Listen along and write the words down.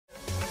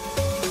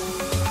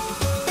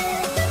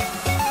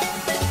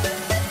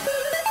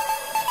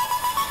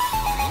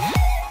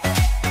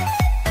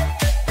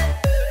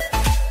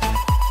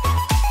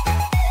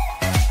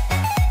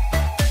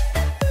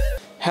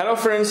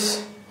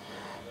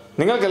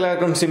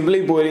നിങ്ങൾക്കെല്ലാവർക്കും Simply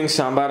Boiling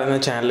Sambar എന്ന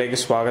ചാനലിലേക്ക്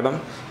സ്വാഗതം.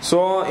 സോ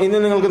ഇന്ന്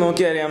നിങ്ങൾക്ക്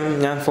നോക്കിയറിയാം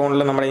ഞാൻ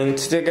ഫോണിൽ നമ്മുടെ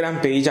ഇൻസ്റ്റാഗ്രാം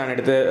പേജാണ്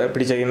എടുത്ത്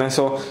പിടിച്ചിരിക്കുന്നത്.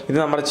 സോ ഇത്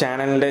നമ്മുടെ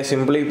ചാനലിൻ്റെ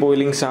Simply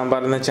Boiling Sambar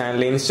എന്ന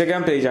ചാനലിലെ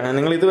ഇൻസ്റ്റാഗ്രാം പേജാണ്.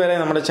 നിങ്ങൾ ഇതുവരെ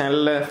നമ്മുടെ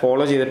ചാനലിൽ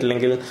ഫോളോ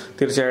ചെയ്തിട്ടില്ലെങ്കിൽ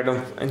തീർച്ചയായിട്ടും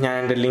ഞാൻ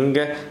എൻ്റെ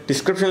ലിങ്ക്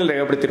ഡിസ്ക്രിപ്ഷനിൽ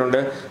രേഖപ്പെടുത്തിയിട്ടുണ്ട്.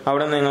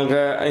 അവിടെ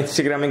നിങ്ങൾക്ക്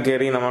ഇൻസ്റ്റാഗ്രാമിൽ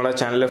കയറി നമ്മുടെ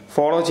ചാനൽ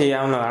ഫോളോ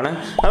ചെയ്യാവുന്നതാണ്.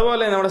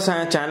 അതുപോലെ നമ്മുടെ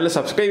ചാനൽ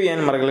സബ്സ്ക്രൈബ്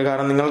ചെയ്യാൻ മറക്കരുത്.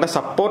 കാരണം നിങ്ങളുടെ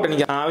സപ്പോർട്ട്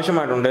എനിക്ക്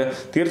ആവശ്യമായിട്ടുണ്ട്.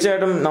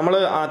 തീർച്ചയായിട്ടും നമ്മൾ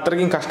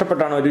അത്രയ്ക്കും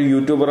കഷ്ടപ്പെട്ടാണ് ഒരു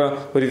യൂട്യൂബർ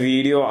ഒരു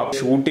വീഡിയോ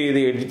ഷൂട്ട് ചെയ്ത്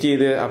എഡിറ്റ്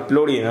ചെയ്ത്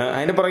അപ്ലോഡ് ചെയ്യുന്നത്.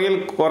 അതിൻ്റെ പുറകിൽ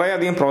കുറേ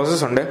അധികം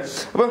പ്രോസസ്സ് ഉണ്ട്.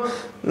 അപ്പം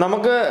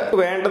നമുക്ക്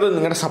വേണ്ടത്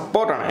നിങ്ങളുടെ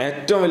സപ്പോർട്ടാണ്.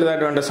 ഏറ്റവും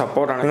വലുതായിട്ട് വേണ്ട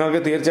സപ്പോർട്ടാണ്.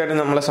 നിങ്ങൾക്ക്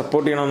തീർച്ചയായിട്ടും നമ്മളെ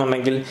സപ്പോർട്ട്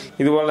ചെയ്യണമെന്നുണ്ടെങ്കിൽ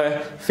ഇതുപോലെ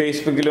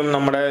ഫേസ്ബുക്കിലും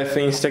നമ്മുടെ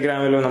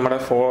ഇൻസ്റ്റാഗ്രാമിലും നമ്മുടെ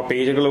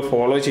പേജുകൾ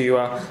ഫോളോ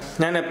ചെയ്യുക.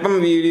 ഞാൻ എപ്പം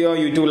വീഡിയോ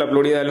യൂട്യൂബിൽ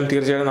അപ്ലോഡ് ചെയ്താലും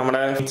തീർച്ചയായിട്ടും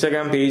നമ്മുടെ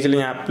ഇൻസ്റ്റാഗ്രാം പേജിൽ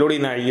ഞാൻ അപ്ലോഡ്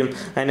ചെയ്യുന്നതായിരിക്കും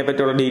അതിനെ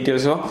പറ്റിയുള്ള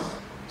ഡീറ്റെയിൽസോ.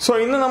 സോ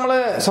ഇന്ന് നമ്മൾ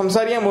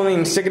സംസാരിക്കാൻ പോകുന്നത്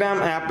ഇൻസ്റ്റാഗ്രാം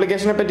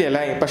ആപ്ലിക്കേഷനെ പറ്റിയല്ല,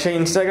 പക്ഷേ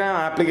ഇൻസ്റ്റാഗ്രാം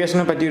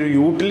ആപ്ലിക്കേഷനെ പറ്റി ഒരു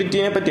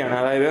യൂട്ടിലിറ്റിനെ പറ്റിയാണ്.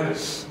 അതായത്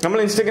നമ്മൾ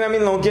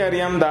ഇൻസ്റ്റാഗ്രാമിൽ നോക്കിയാൽ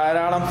അറിയാം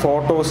ധാരാളം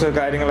ഫോട്ടോസ്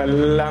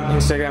കാര്യങ്ങളെല്ലാം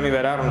ഇൻസ്റ്റാഗ്രാമിൽ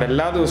വരാറുണ്ട്.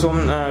 എല്ലാ ദിവസവും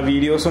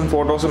വീഡിയോസും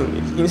ഫോട്ടോസും.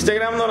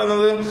 ഇൻസ്റ്റാഗ്രാം എന്ന്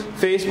പറയുന്നത്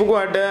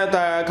ഫേസ്ബുക്കുമായിട്ട്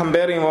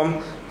കമ്പയർ ചെയ്യുമ്പം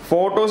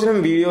ഫോട്ടോസിനും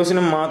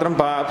വീഡിയോസിനും മാത്രം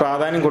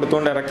പ്രാധാന്യം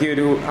കൊടുത്തുകൊണ്ട് ഇറക്കിയ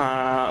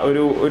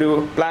ഒരു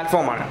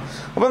പ്ലാറ്റ്ഫോമാണ്.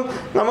 അപ്പം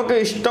നമുക്ക്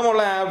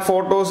ഇഷ്ടമുള്ള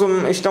ഫോട്ടോസും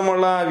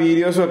ഇഷ്ടമുള്ള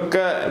വീഡിയോസും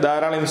ഒക്കെ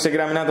ധാരാളം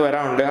ഇൻസ്റ്റാഗ്രാമിനകത്ത്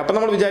വരാറുണ്ട്. അപ്പം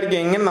നമ്മൾ വിചാരിക്കും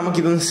എങ്ങനെ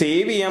നമുക്കിതൊന്ന്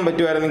സേവ് ചെയ്യാൻ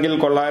പറ്റുമായിരുന്നെങ്കിൽ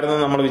കൊള്ളായിരുന്നു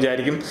നമ്മൾ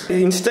വിചാരിക്കും.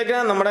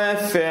 ഇൻസ്റ്റാഗ്രാം നമ്മുടെ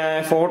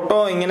ഫോട്ടോ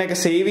ഇങ്ങനെയൊക്കെ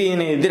സേവ്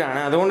ചെയ്യുന്നതിന്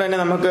എതിരാണ്. അതുകൊണ്ട് തന്നെ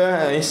നമുക്ക്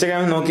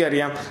ഇൻസ്റ്റാഗ്രാമിൽ നോക്കി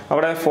അറിയാം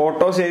അവിടെ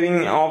ഫോട്ടോ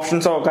സേവിങ്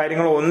ഓപ്ഷൻസോ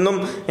കാര്യങ്ങളോ ഒന്നും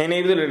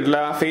എനേബിൾ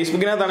ചെയ്തിട്ടില്ല.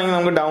 ഫേസ്ബുക്കിനകത്താണെങ്കിൽ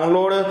നമുക്ക്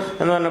ഡൗൺലോഡ്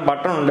എന്ന് പറഞ്ഞ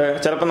ബട്ടൺ ഉണ്ട്.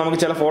 ചിലപ്പോൾ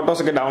നമുക്ക് ചില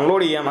ഫോട്ടോസൊക്കെ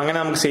ഡൗൺലോഡ് ചെയ്യാം, അങ്ങനെ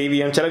നമുക്ക് സേവ്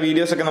ചെയ്യാം. ചില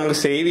വീഡിയോസൊക്കെ നമുക്ക്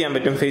സേവ് ചെയ്യാൻ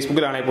പറ്റും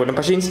ഫേസ്ബുക്കിലാണെങ്കിൽ പോലും.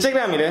 പക്ഷേ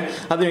ഇൻസ്റ്റാഗ്രാമിൽ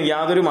അതിന്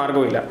യാതൊരു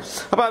മാർഗ്ഗവുമില്ല.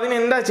 അപ്പോൾ അതിന്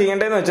എന്താ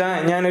ചെയ്യേണ്ടതെന്ന് വെച്ചാൽ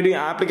ഞാനൊരു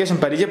ആപ്ലിക്കേഷൻ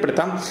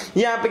പരിചയപ്പെടുത്താം.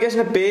 ഈ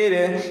ആപ്ലിക്കേഷൻ്റെ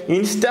പേര്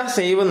ഇൻസ്റ്റാ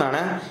സേവ്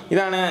എന്നാണ്.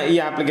 ഇതാണ് ഈ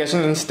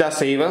ആപ്ലിക്കേഷൻ ഇൻസ്റ്റാ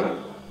സേവ്.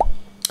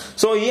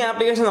 സോ ഈ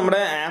ആപ്ലിക്കേഷൻ നമ്മുടെ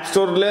ആപ്പ്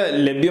സ്റ്റോറിൽ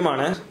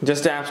ലഭ്യമാണ്.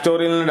 ജസ്റ്റ് ആപ്പ്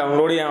സ്റ്റോറിൽ നിന്ന്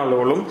ഡൗൺലോഡ്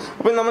ചെയ്യാനുള്ളൂ.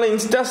 അപ്പോൾ നമ്മൾ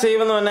ഇൻസ്റ്റാ സേവ്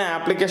എന്ന് പറഞ്ഞ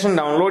ആപ്ലിക്കേഷൻ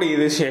ഡൗൺലോഡ്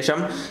ചെയ്ത ശേഷം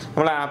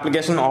നമ്മൾ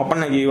ആപ്ലിക്കേഷൻ ഓപ്പൺ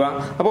ചെയ്യുക.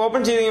 അപ്പോൾ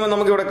ഓപ്പൺ ചെയ്ത് കഴിയുമ്പോൾ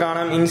നമുക്ക് ഇവിടെ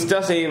കാണാം ഇൻസ്റ്റാ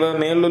സേവ്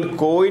മേളിലൊരു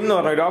കോയിൻ എന്ന്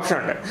പറഞ്ഞ ഒരു ഓപ്ഷൻ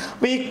ഉണ്ട്.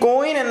 അപ്പോൾ ഈ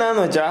കോയിൻ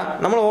എന്താണെന്ന് വെച്ചാൽ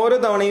നമ്മൾ ഓരോ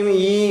തവണയും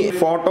ഈ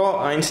ഫോട്ടോ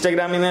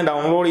ഇൻസ്റ്റാഗ്രാമിൽ നിന്ന്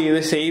ഡൗൺലോഡ്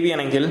ചെയ്ത് സേവ്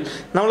ചെയ്യണമെങ്കിൽ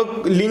നമ്മൾ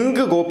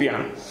ലിങ്ക് കോപ്പി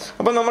ചെയ്യണം.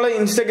 അപ്പോൾ നമ്മൾ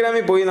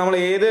ഇൻസ്റ്റാഗ്രാമിൽ പോയി നമ്മൾ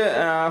ഏത്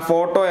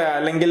ഫോട്ടോയോ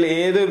അല്ലെങ്കിൽ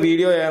ഏത്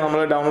വീഡിയോയോ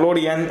നമ്മൾ ഡൗൺലോഡ്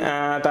ചെയ്യാൻ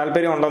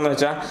താല്പര്യം ഉണ്ടോയെന്ന്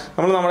വെച്ചാൽ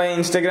നമ്മൾ നമ്മുടെ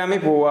ഇൻസ്റ്റാഗ്രാമിൽ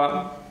പോവുക.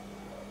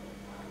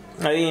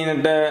 അത്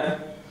കഴിഞ്ഞിട്ട്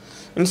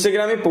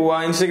ഇൻസ്റ്റാഗ്രാമിൽ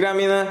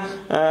നിന്ന്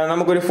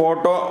നമുക്കൊരു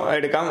ഫോട്ടോ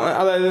എടുക്കാം.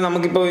 അതായത്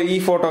നമുക്കിപ്പോൾ ഈ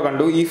ഫോട്ടോ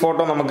കണ്ടു, ഈ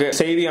ഫോട്ടോ നമുക്ക്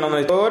സേവ് ചെയ്യണമെന്ന്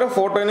വെച്ചാൽ ഓരോ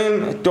ഫോട്ടോയിനും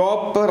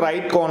ടോപ്പ്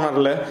റൈറ്റ്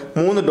കോർണറിൽ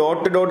 3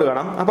 ഡോട്ട്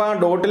കാണാം. അപ്പോൾ ആ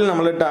ഡോട്ടിൽ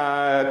നമ്മൾ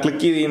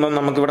ക്ലിക്ക് ചെയ്ത് കഴിയുമ്പോൾ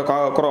നമുക്കിവിടെ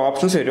കുറേ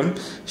ഓപ്ഷൻസ് വരും.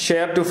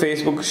 Share to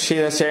Facebook,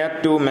 share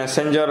to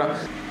Messenger.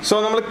 So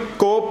നമ്മൾ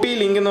കോപ്പി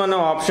ലിങ്ക് എന്ന് പറഞ്ഞ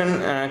ഓപ്ഷൻ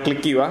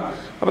ക്ലിക്ക് ചെയ്യുക.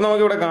 അപ്പോൾ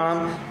നമുക്കിവിടെ കാണാം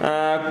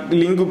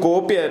ലിങ്ക്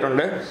കോപ്പി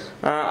ആയിട്ടുണ്ട്.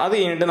 അത്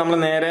കഴിഞ്ഞിട്ട് നമ്മൾ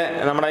നേരെ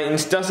നമ്മുടെ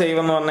ഇൻസ്റ്റാ സേവ്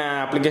എന്ന് പറഞ്ഞ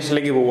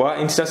ആപ്ലിക്കേഷനിലേക്ക് പോവുക.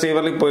 ഇൻസ്റ്റാ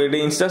സേവറിൽ പോയിട്ട്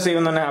ഇൻസ്റ്റാ സേവ്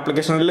എന്ന് പറഞ്ഞ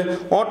ആപ്ലിക്കേഷനിൽ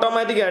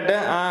ഓട്ടോമാറ്റിക്കായിട്ട്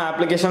ആ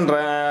ആപ്ലിക്കേഷൻ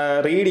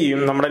റീഡ്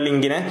ചെയ്യും നമ്മുടെ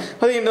ലിങ്കിനെ.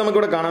 അത് കഴിഞ്ഞിട്ട്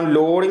നമുക്കിവിടെ കാണാം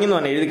ലോഡിംഗ് എന്ന്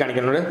പറഞ്ഞാൽ എഴുതി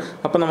കാണിക്കുന്നുണ്ട്.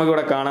 അപ്പോൾ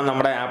നമുക്കിവിടെ കാണാം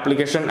നമ്മുടെ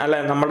ആപ്ലിക്കേഷൻ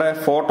നമ്മുടെ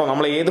ഫോട്ടോ,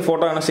 നമ്മൾ ഏത്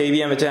ഫോട്ടോ ആണ് സേവ്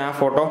ചെയ്യാൻ വെച്ചാൽ ആ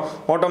ഫോട്ടോ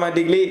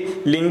ഓട്ടോമാറ്റിക്കലി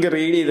ലിങ്ക്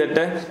റീഡ്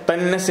ചെയ്തിട്ട്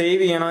തന്നെ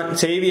സേവ്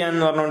ചെയ്യാൻ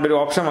പറഞ്ഞുകൊണ്ടൊരു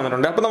ഓപ്ഷൻ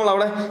വന്നിട്ടുണ്ട്. അപ്പോൾ നമ്മൾ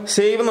അവിടെ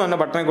സേവ് എന്ന് പറഞ്ഞ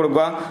ബട്ടണിൽ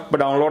കൊടുക്കുക.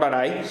 ഇപ്പോൾ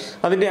ഡൗൺലോഡായി.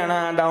 അതിൻ്റെയാണ്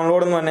ആ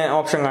ഡൗൺലോഡ് എന്ന് പറഞ്ഞ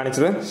ഓപ്ഷൻ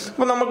കാണിച്ചത്.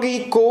 അപ്പോൾ നമുക്ക് ഈ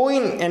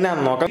കോയിൻ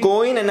എന്നാന്ന് നോക്കാം.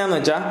 കോയിൻ എന്നാന്ന്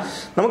വെച്ചാൽ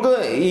നമുക്ക്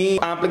ഈ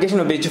ആപ്ലിക്കേഷൻ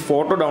ഉപയോഗിച്ച്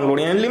ഫോട്ടോ ഡൗൺലോഡ്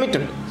ചെയ്യാൻ ലിമിറ്റ്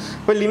ഉണ്ട്.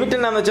 അപ്പോൾ ലിമിറ്റ്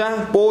എന്താണെന്ന് വെച്ചാൽ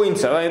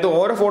പോയിന്റ്സ്, അതായത്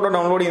ഓരോ ഫോട്ടോ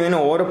ഡൗൺലോഡ് ചെയ്യുന്നതിന്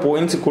ഓരോ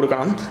പോയിന്റ്സ്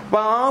കൊടുക്കണം.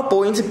 അപ്പോൾ ആ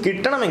പോയിന്റ്സ്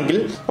കിട്ടണമെങ്കിൽ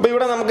അപ്പോൾ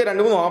ഇവിടെ നമുക്ക്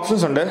 2-3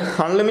 ഓപ്ഷൻസ് ഉണ്ട്.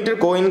 അൺലിമിറ്റഡ്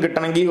കോയിൻ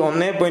കിട്ടണമെങ്കിൽ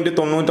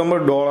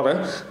 $1.99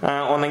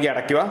 ഒന്നെങ്കിൽ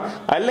അടയ്ക്കുക,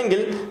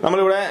 അല്ലെങ്കിൽ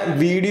നമ്മളിവിടെ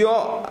വീഡിയോ,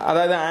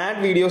 അതായത് ആഡ്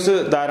വീഡിയോസ്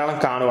ധാരാളം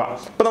കാണുക.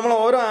 അപ്പോൾ നമ്മൾ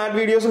ഓരോ ആഡ്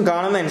വീഡിയോസും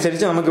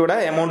കാണുന്നതനുസരിച്ച് നമുക്കിവിടെ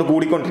എമൗണ്ട്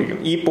കൂടിക്കൊണ്ടിരിക്കും,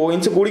 ഈ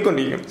പോയിന്റ്സ്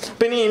കൂടിക്കൊണ്ടിരിക്കും.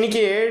 അപ്പോൾ ഇനി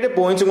എനിക്ക് 7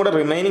 പോയിന്റ്സും കൂടെ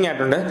റിമൈനിങ്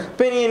ആയിട്ടുണ്ട്.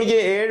 അപ്പോൾ ഇനി എനിക്ക്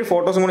 7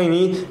 ഫോട്ടോസും കൂടെ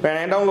ഇനി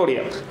വേണേ ഡൗൺലോഡ്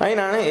ചെയ്യാം.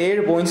 അതിനാണ്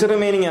 7 പോയിന്റ്സ്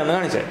റിമൈനിങ് ആണെന്ന്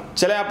കാണിച്ചത്.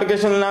 ചില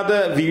ആപ്ലിക്കേഷനിനകത്ത്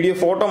വീഡിയോ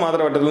ഫോട്ടോ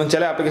മാത്രമേ പറ്റത്തുള്ളൂ,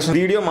 ചില ആപ്ലിക്കേഷൻ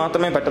വീഡിയോ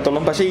മാത്രമേ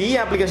പറ്റത്തുള്ളൂ. പക്ഷേ ഈ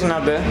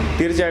ആപ്ലിക്കേഷനകത്ത്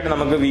തീർച്ചയായിട്ടും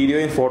നമുക്ക്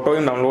വീഡിയോയും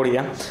ഫോട്ടോയും ഡൗൺലോഡ്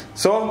ചെയ്യാം.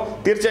 സോ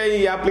തീർച്ചയായും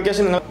ഈ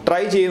ആപ്ലിക്കേഷൻ നിങ്ങൾ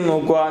ട്രൈ ചെയ്ത്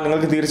നോക്കുക,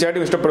 നിങ്ങൾക്ക്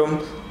തീർച്ചയായിട്ടും ഇഷ്ടപ്പെടും.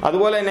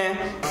 അതുപോലെ തന്നെ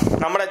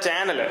നമ്മുടെ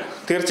ചാനൽ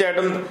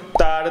തീർച്ചയായിട്ടും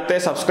താഴത്തെ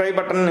സബ്സ്ക്രൈബ്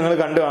ബട്ടൺ നിങ്ങൾ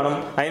കണ്ടു കാണും.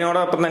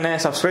 അതിനോടൊപ്പം തന്നെ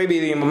സബ്സ്ക്രൈബ്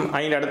ചെയ്ത് കഴിയുമ്പം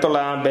അതിൻ്റെ അടുത്തുള്ള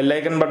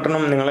ബെല്ലൈക്കൺ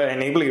ബട്ടണും നിങ്ങൾ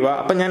എനേബിൾ ചെയ്യുക.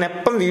 അപ്പം ഞാൻ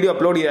എപ്പം വീഡിയോ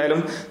അപ്ലോഡ്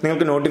ചെയ്താലും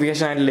നിങ്ങൾക്ക്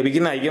നോട്ടിഫിക്കേഷൻ ആയിട്ട്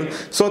ലഭിക്കുന്നതായിരിക്കും.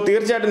 സോ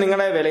തീർച്ചയായിട്ടും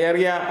നിങ്ങളുടെ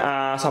വിലയേറിയ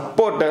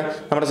സപ്പോർട്ട്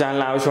നമ്മുടെ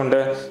ചാനലിന്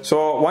ആവശ്യമുണ്ട്. So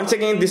once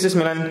again, this is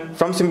Milan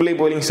from Simply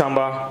Boiling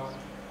Sambar.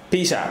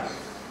 Peace out.